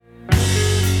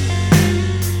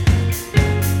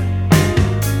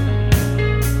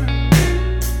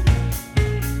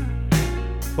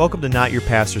Welcome to Not Your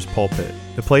Pastor's Pulpit,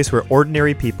 the place where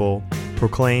ordinary people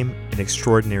proclaim an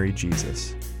extraordinary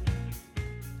Jesus.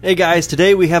 Hey guys,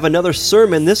 today we have another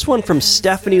sermon, this one from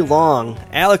Stephanie Long.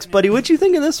 Alex, buddy, what'd you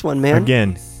think of this one, man?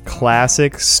 Again,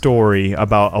 classic story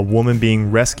about a woman being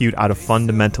rescued out of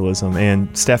fundamentalism.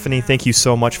 And Stephanie, thank you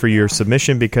so much for your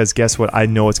submission, because guess what? I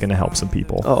know it's going to help some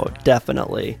people. Oh,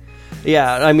 definitely.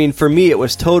 Yeah, I mean, for me, it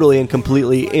was totally and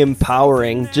completely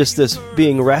empowering, just this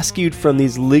being rescued from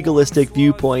these legalistic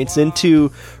viewpoints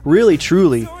into really,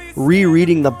 truly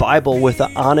rereading the Bible with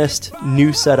an honest,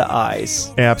 new set of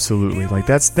eyes. Absolutely. Like,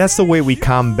 that's the way we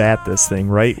combat this thing,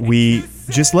 right? We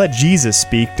just let Jesus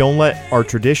speak. Don't let our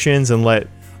traditions and let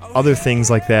other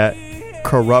things like that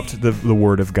corrupt the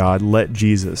Word of God. Let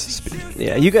Jesus speak.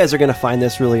 Yeah, you guys are going to find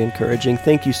this really encouraging.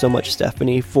 Thank you so much,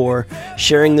 Stephanie, for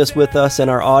sharing this with us and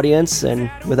our audience.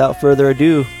 And without further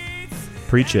ado,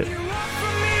 preach it.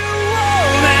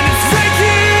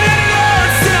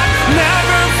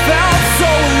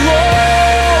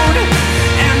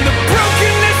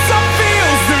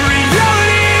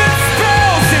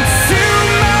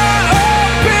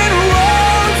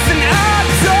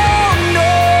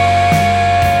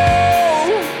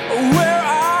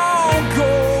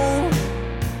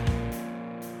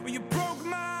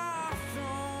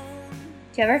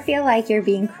 Do you ever feel like you're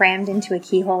being crammed into a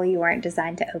keyhole you weren't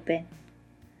designed to open?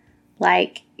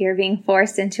 Like you're being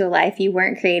forced into a life you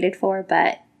weren't created for,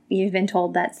 but you've been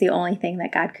told that's the only thing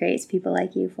that God creates people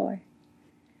like you for?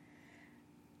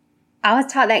 I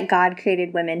was taught that God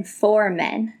created women for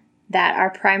men, that our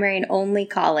primary and only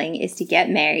calling is to get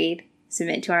married,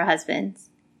 submit to our husbands,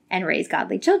 and raise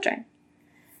godly children.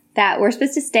 That we're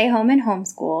supposed to stay home and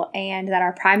homeschool, and that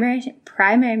our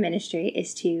primary ministry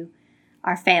is to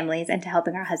our families and to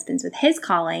helping our husbands with his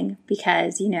calling,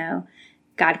 because,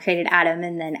 God created Adam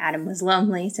and then Adam was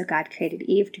lonely, so God created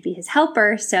Eve to be his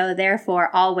helper. So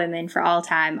therefore, all women for all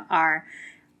time, our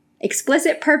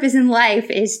explicit purpose in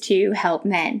life is to help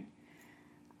men.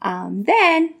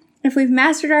 Then, if we've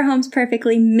mastered our homes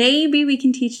perfectly, maybe we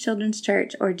can teach children's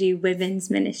church or do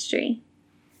women's ministry.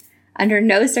 Under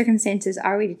no circumstances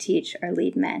are we to teach or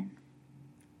lead men.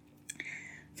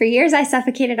 For years, I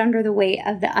suffocated under the weight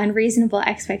of the unreasonable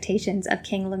expectations of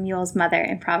King Lemuel's mother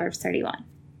in Proverbs 31.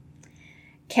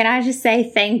 Can I just say,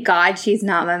 thank God she's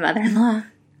not my mother-in-law?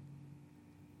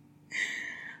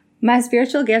 My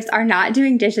spiritual gifts are not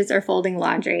doing dishes or folding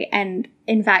laundry. And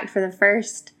in fact, for the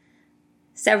first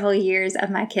several years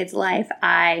of my kid's life,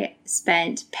 I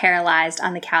spent paralyzed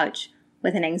on the couch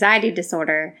with an anxiety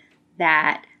disorder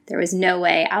that there was no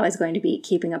way I was going to be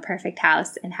keeping a perfect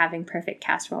house and having perfect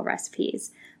casserole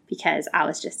recipes, because I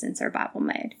was just in survival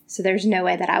mode. So there's no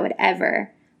way that I would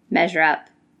ever measure up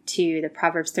to the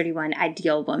Proverbs 31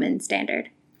 ideal woman standard.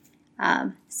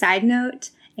 Side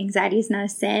note, anxiety is not a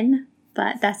sin,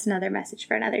 but that's another message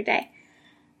for another day.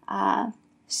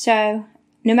 So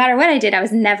no matter what I did, I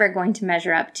was never going to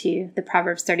measure up to the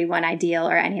Proverbs 31 ideal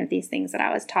or any of these things that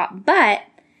I was taught. But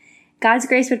God's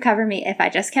grace would cover me if I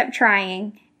just kept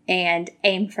trying and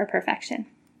aimed for perfection.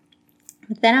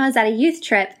 But then I was at a youth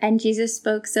trip, and Jesus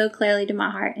spoke so clearly to my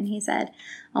heart, and he said,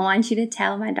 I want you to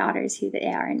tell my daughters who they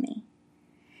are in me.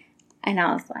 And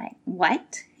I was like,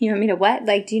 what? You want me to what?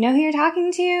 Like, do you know who you're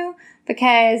talking to?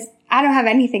 Because I don't have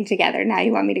anything together. Now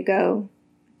you want me to go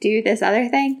do this other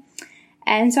thing?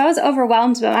 And so I was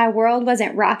overwhelmed, but my world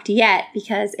wasn't rocked yet,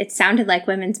 because it sounded like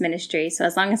women's ministry. So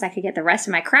as long as I could get the rest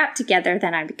of my crap together,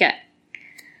 then I'd be good.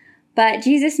 But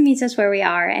Jesus meets us where we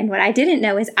are, and what I didn't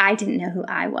know is I didn't know who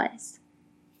I was.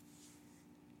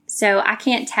 So I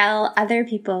can't tell other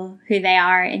people who they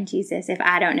are in Jesus if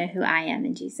I don't know who I am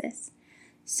in Jesus.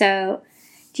 So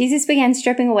Jesus began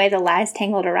stripping away the lies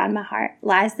tangled around my heart,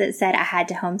 lies that said I had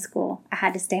to homeschool, I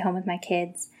had to stay home with my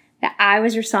kids, that I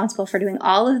was responsible for doing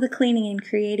all of the cleaning and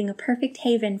creating a perfect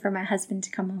haven for my husband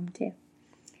to come home to.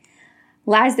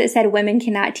 Lies that said women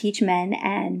cannot teach men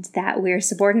and that we're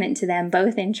subordinate to them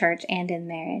both in church and in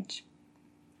marriage.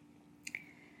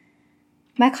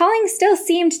 My calling still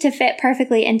seemed to fit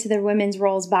perfectly into the women's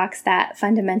roles box that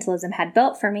fundamentalism had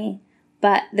built for me,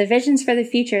 but the visions for the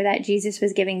future that Jesus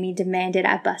was giving me demanded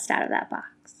I bust out of that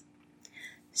box.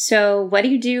 So what do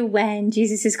you do when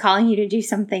Jesus is calling you to do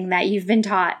something that you've been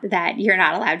taught that you're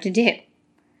not allowed to do?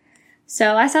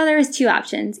 So I saw there was two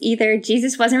options. Either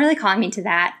Jesus wasn't really calling me to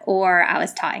that, or I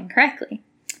was taught incorrectly.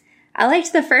 I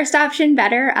liked the first option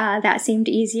better. That seemed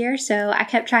easier. So I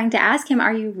kept trying to ask him,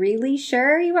 are you really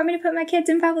sure you want me to put my kids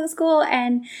in public school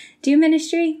and do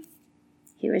ministry?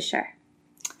 He was sure.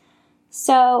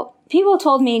 So people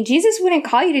told me Jesus wouldn't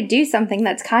call you to do something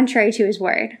that's contrary to his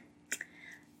word.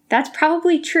 That's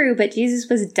probably true, but Jesus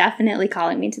was definitely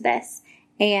calling me to this.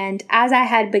 And as I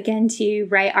had begun to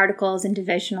write articles and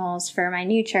devotionals for my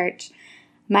new church,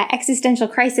 my existential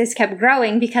crisis kept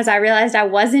growing because I realized I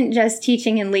wasn't just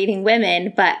teaching and leading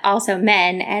women, but also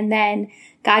men. And then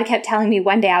God kept telling me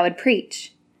one day I would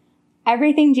preach.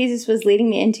 Everything Jesus was leading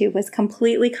me into was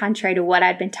completely contrary to what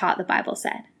I'd been taught the Bible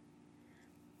said.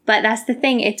 But that's the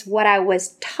thing. It's what I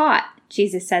was taught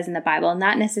Jesus says in the Bible,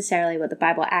 not necessarily what the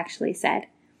Bible actually said.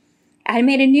 I had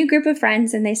made a new group of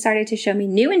friends, and they started to show me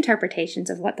new interpretations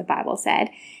of what the Bible said,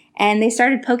 and they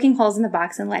started poking holes in the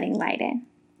box and letting light in.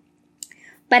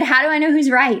 But how do I know who's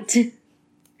right?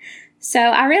 So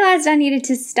I realized I needed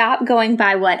to stop going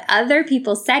by what other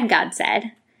people said God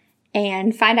said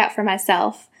and find out for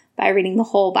myself by reading the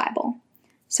whole Bible.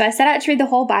 So I set out to read the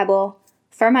whole Bible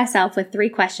for myself with 3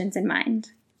 questions in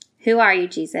mind. Who are you,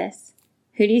 Jesus?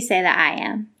 Who do you say that I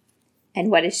am?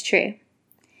 And what is true?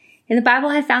 In the Bible,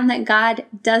 I found that God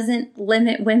doesn't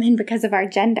limit women because of our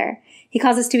gender. He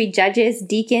calls us to be judges,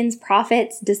 deacons,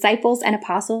 prophets, disciples, and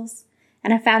apostles.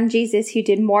 And I found Jesus who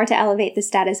did more to elevate the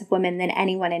status of women than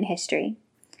anyone in history.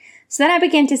 So then I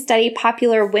began to study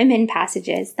popular women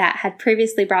passages that had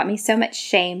previously brought me so much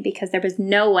shame because there was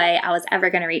no way I was ever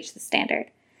going to reach the standard.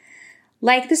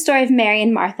 Like the story of Mary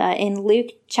and Martha in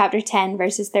Luke chapter 10,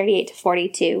 verses 38 to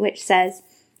 42, which says,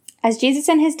 "As Jesus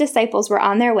and his disciples were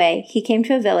on their way, he came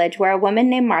to a village where a woman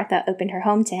named Martha opened her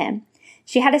home to him.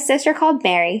 She had a sister called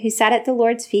Mary who sat at the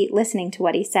Lord's feet listening to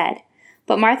what he said.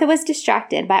 But Martha was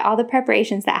distracted by all the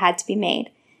preparations that had to be made.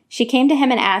 She came to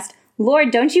him and asked, 'Lord,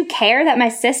 don't you care that my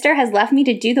sister has left me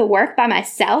to do the work by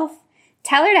myself?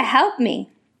 Tell her to help me.'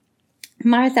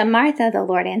 'Martha, Martha,' the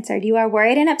Lord answered, 'you are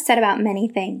worried and upset about many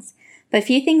things, but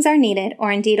few things are needed,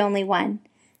 or indeed only one.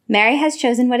 Mary has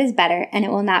chosen what is better, and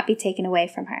it will not be taken away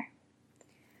from her.'"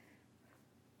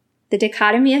 The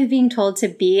dichotomy of being told to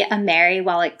be a Mary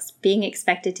while being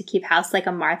expected to keep house like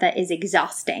a Martha is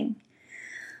exhausting.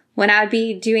 When I would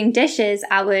be doing dishes,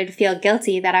 I would feel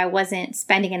guilty that I wasn't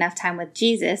spending enough time with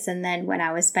Jesus. And then when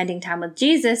I was spending time with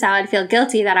Jesus, I would feel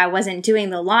guilty that I wasn't doing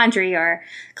the laundry or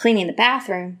cleaning the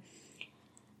bathroom.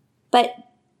 But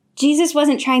Jesus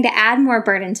wasn't trying to add more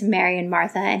burden to Mary and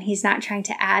Martha, and he's not trying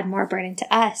to add more burden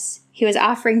to us. He was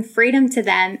offering freedom to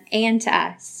them and to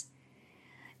us.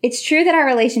 It's true that our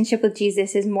relationship with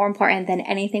Jesus is more important than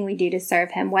anything we do to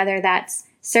serve him, whether that's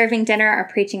serving dinner or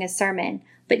preaching a sermon.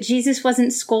 But Jesus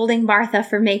wasn't scolding Martha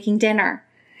for making dinner.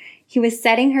 He was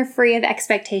setting her free of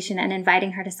expectation and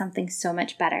inviting her to something so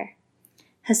much better.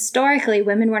 Historically,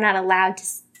 women were not allowed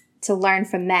to learn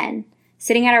from men.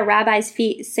 Sitting at a rabbi's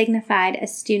feet signified a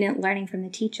student learning from the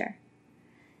teacher.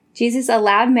 Jesus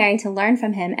allowed Mary to learn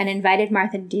from him and invited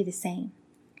Martha to do the same.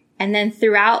 And then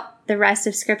throughout the rest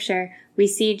of Scripture, we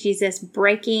see Jesus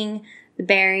breaking the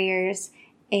barriers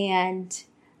and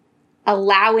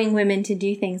allowing women to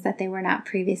do things that they were not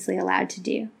previously allowed to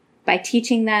do by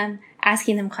teaching them,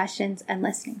 asking them questions, and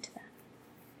listening to them.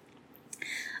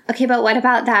 Okay, but what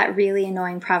about that really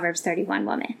annoying Proverbs 31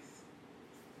 woman?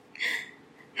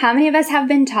 How many of us have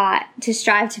been taught to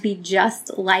strive to be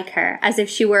just like her, as if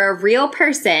she were a real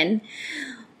person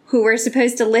who we're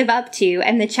supposed to live up to,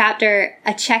 and the chapter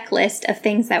a checklist of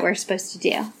things that we're supposed to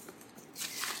do?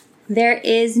 There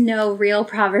is no real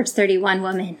Proverbs 31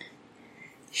 woman.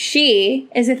 She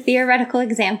is a theoretical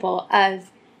example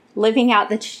of living out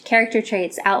the character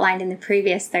traits outlined in the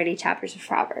previous 30 chapters of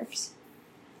Proverbs.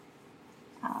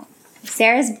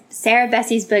 Sarah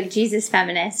Bessey's book, Jesus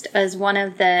Feminist, was one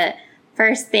of the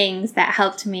first things that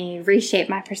helped me reshape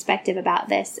my perspective about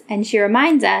this. And she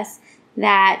reminds us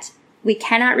that we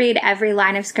cannot read every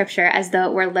line of Scripture as though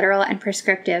it were literal and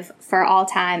prescriptive for all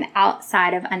time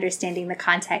outside of understanding the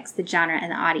context, the genre,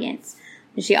 and the audience.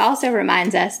 And she also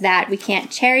reminds us that we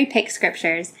can't cherry pick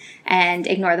Scriptures and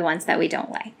ignore the ones that we don't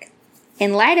like.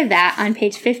 In light of that, on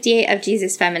page 58 of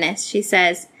Jesus Feminist, she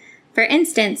says, "For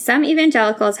instance, some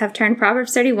evangelicals have turned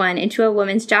Proverbs 31 into a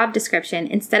woman's job description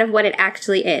instead of what it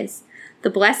actually is. The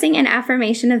blessing and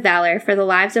affirmation of valor for the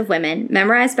lives of women,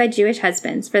 memorized by Jewish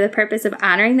husbands for the purpose of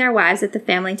honoring their wives at the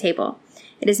family table.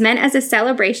 It is meant as a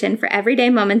celebration for everyday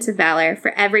moments of valor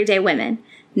for everyday women,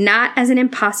 not as an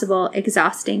impossible,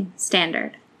 exhausting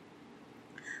standard."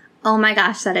 Oh my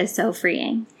gosh, that is so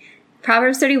freeing.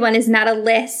 Proverbs 31 is not a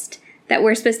list that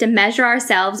we're supposed to measure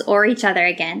ourselves or each other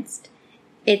against.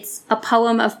 It's a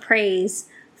poem of praise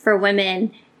for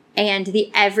women and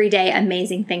the everyday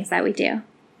amazing things that we do.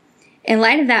 In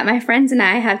light of that, my friends and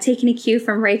I have taken a cue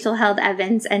from Rachel Held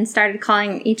Evans and started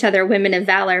calling each other women of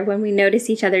valor when we notice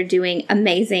each other doing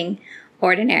amazing,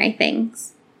 ordinary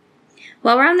things.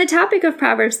 While we're on the topic of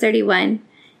Proverbs 31,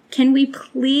 can we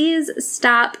please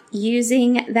stop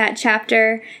using that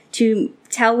chapter to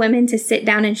tell women to sit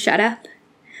down and shut up?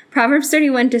 Proverbs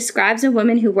 31 describes a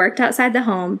woman who worked outside the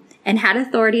home and had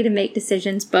authority to make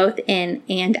decisions both in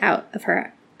and out of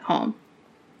her home.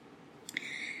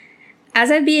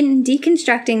 As I've been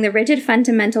deconstructing the rigid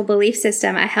fundamental belief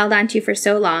system I held onto for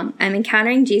so long, I'm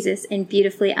encountering Jesus in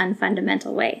beautifully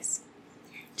unfundamental ways.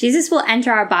 Jesus will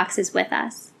enter our boxes with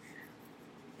us.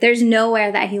 There's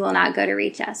nowhere that he will not go to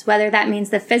reach us, whether that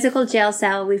means the physical jail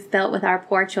cell we've built with our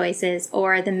poor choices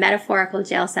or the metaphorical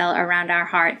jail cell around our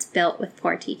hearts built with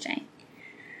poor teaching.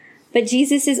 But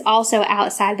Jesus is also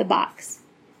outside the box.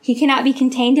 He cannot be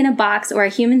contained in a box or a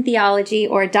human theology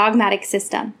or a dogmatic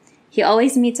system. He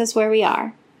always meets us where we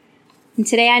are. And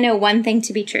today I know one thing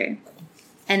to be true,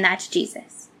 and that's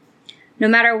Jesus. No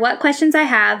matter what questions I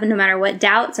have, no matter what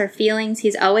doubts or feelings,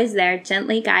 he's always there,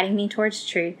 gently guiding me towards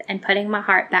truth and putting my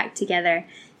heart back together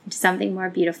into something more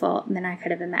beautiful than I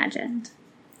could have imagined.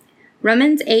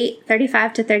 Romans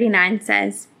 8:35-39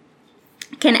 says,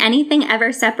 "Can anything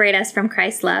ever separate us from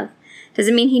Christ's love? Does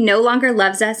it mean he no longer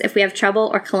loves us if we have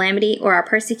trouble or calamity or are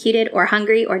persecuted or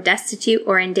hungry or destitute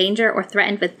or in danger or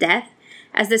threatened with death?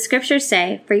 As the scriptures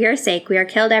say, for your sake we are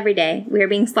killed every day. We are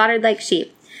being slaughtered like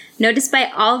sheep. No,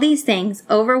 despite all these things,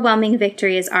 overwhelming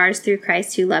victory is ours through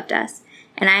Christ who loved us.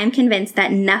 And I am convinced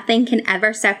that nothing can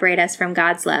ever separate us from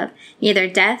God's love. Neither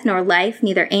death nor life,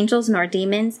 neither angels nor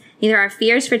demons, neither our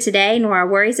fears for today nor our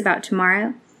worries about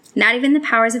tomorrow. Not even the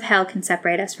powers of hell can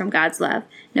separate us from God's love.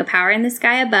 No power in the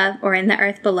sky above or in the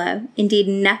earth below. Indeed,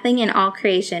 nothing in all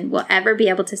creation will ever be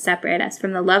able to separate us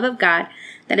from the love of God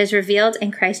that is revealed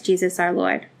in Christ Jesus our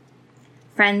Lord."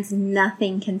 Friends,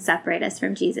 nothing can separate us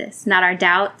from Jesus. Not our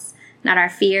doubts, not our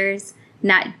fears,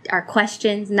 not our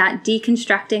questions, not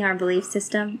deconstructing our belief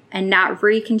system, and not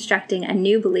reconstructing a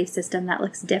new belief system that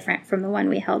looks different from the one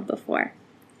we held before.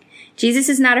 Jesus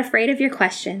is not afraid of your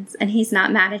questions, and he's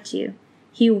not mad at you.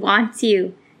 He wants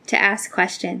you to ask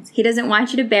questions. He doesn't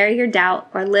want you to bury your doubt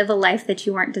or live a life that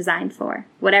you weren't designed for,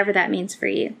 whatever that means for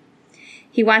you.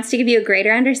 He wants to give you a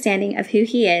greater understanding of who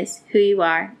he is, who you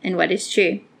are, and what is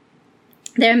true.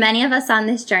 There are many of us on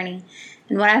this journey,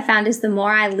 and what I've found is the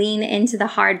more I lean into the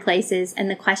hard places and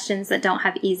the questions that don't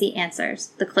have easy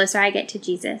answers, the closer I get to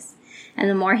Jesus, and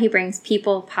the more he brings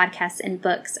people, podcasts, and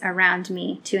books around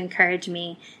me to encourage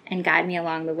me and guide me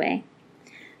along the way.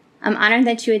 I'm honored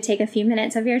that you would take a few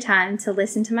minutes of your time to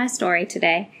listen to my story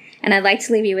today, and I'd like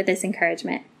to leave you with this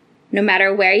encouragement. No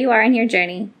matter where you are in your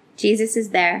journey, Jesus is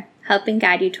there, helping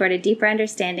guide you toward a deeper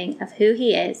understanding of who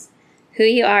he is, who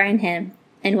you are in him,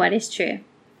 and what is true.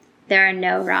 There are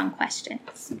no wrong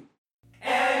questions.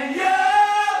 And you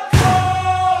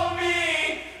call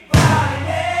me by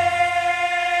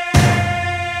name,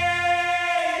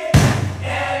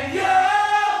 and you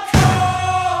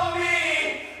call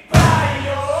me by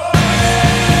your name,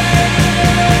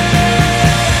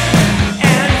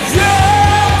 and you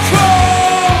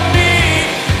call me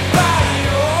by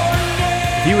your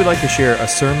name. If you would like to share a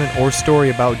sermon or story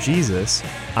about Jesus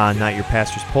on Not Your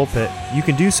Pastor's Pulpit, you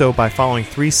can do so by following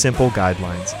 3 simple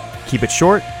guidelines. Keep it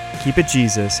short, keep it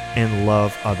Jesus, and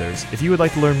love others. If you would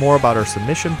like to learn more about our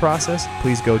submission process,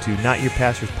 please go to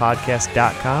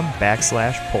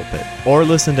notyourpastorspodcast.com/pulpit or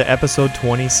listen to episode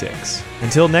 26.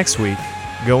 Until next week,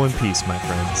 go in peace, my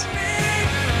friends.